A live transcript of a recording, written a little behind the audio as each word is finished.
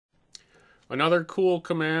Another cool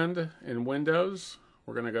command in Windows,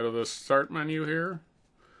 we're going to go to the Start menu here.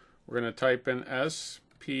 We're going to type in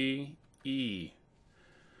SPE.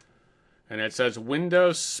 And it says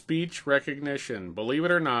Windows Speech Recognition. Believe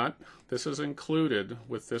it or not, this is included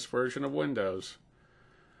with this version of Windows.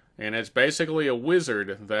 And it's basically a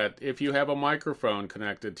wizard that if you have a microphone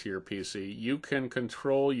connected to your PC, you can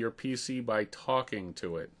control your PC by talking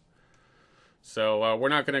to it. So we're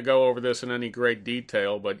not going to go over this in any great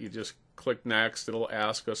detail, but you just click Next. It'll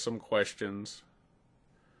ask us some questions.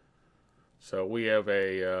 So we have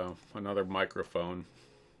another microphone.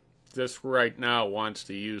 This right now wants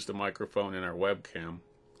to use the microphone in our webcam.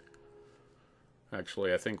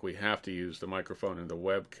 Actually, I think we have to use the microphone in the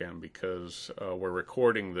webcam because we're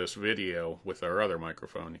recording this video with our other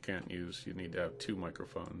microphone. You need to have two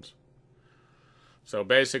microphones. So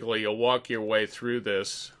basically, you'll walk your way through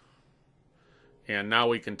this, and now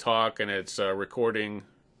we can talk, and it's recording.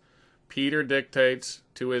 Peter dictates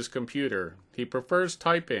to his computer. He prefers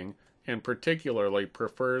typing, and particularly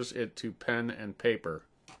prefers it to pen and paper.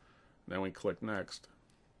 Then we click Next.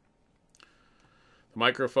 The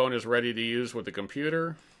microphone is ready to use with the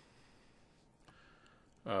computer.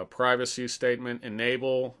 Privacy statement,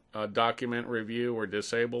 enable document review or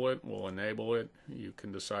disable it. We'll enable it. You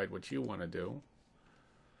can decide what you want to do.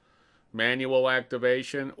 Manual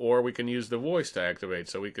activation, or we can use the voice to activate.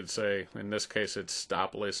 So we could say, in this case, it's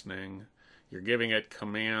stop listening. You're giving it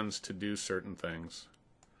commands to do certain things.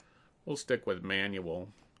 We'll stick with manual.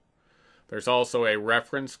 There's also a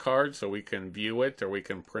reference card, so we can view it or we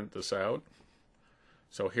can print this out.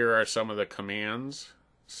 So here are some of the commands.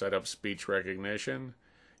 Set up speech recognition,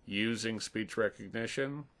 using speech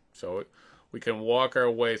recognition. So we can walk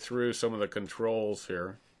our way through some of the controls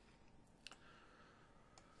here.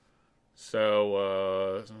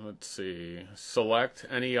 So let's see. Select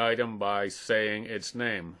any item by saying its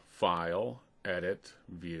name. File, edit,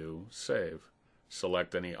 view, save.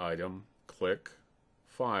 Select any item, click,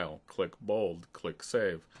 file, click bold, click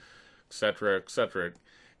save, etc., etc. It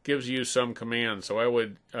gives you some commands, so I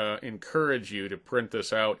would encourage you to print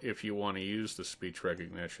this out if you want to use the speech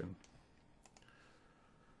recognition.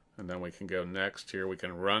 And then we can go next here. We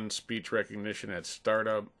can run speech recognition at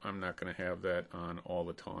startup. I'm not going to have that on all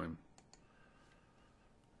the time.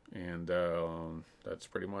 And that's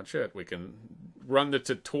pretty much it. We can run the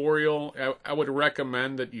tutorial. I would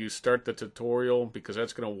recommend that you start the tutorial because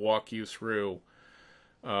that's going to walk you through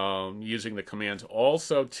using the commands.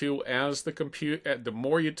 Also, too, as the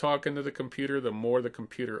more you talk into the computer, the more the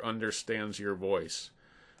computer understands your voice.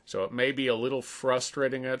 So it may be a little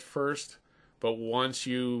frustrating at first, but once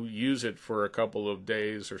you use it for a couple of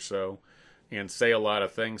days or so and say a lot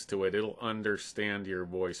of things to it, it'll understand your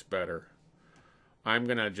voice better. I'm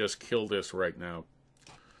going to just kill this right now.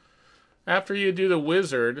 After you do the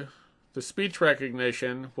wizard, the speech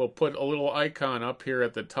recognition will put a little icon up here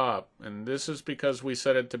at the top. And this is because we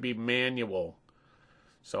set it to be manual.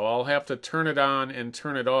 So I'll have to turn it on and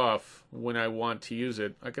turn it off when I want to use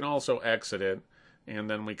it. I can also exit it, and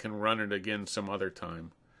then we can run it again some other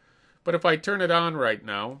time. But if I turn it on right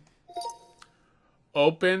now,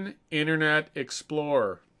 open Internet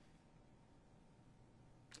Explorer.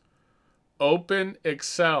 Open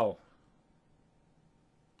Excel.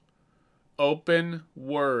 Open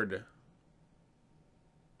Word.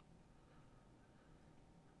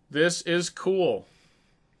 This is cool.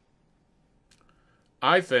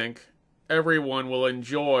 I think everyone will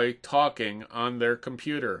enjoy talking on their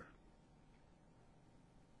computer.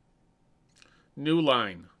 New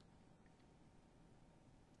line.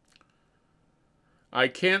 I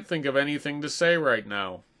can't think of anything to say right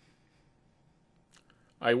now.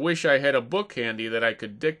 I wish I had a book handy that I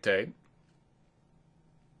could dictate.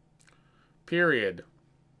 Period.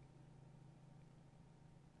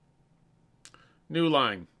 New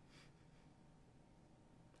line.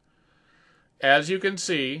 As you can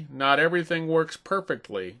see, not everything works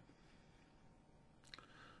perfectly,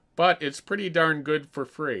 but it's pretty darn good for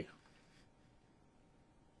free.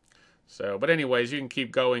 So, but anyways, you can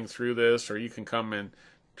keep going through this, or you can come and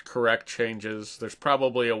correct changes. There's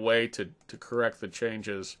probably a way to correct the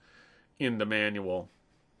changes in the manual.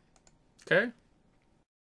 Okay?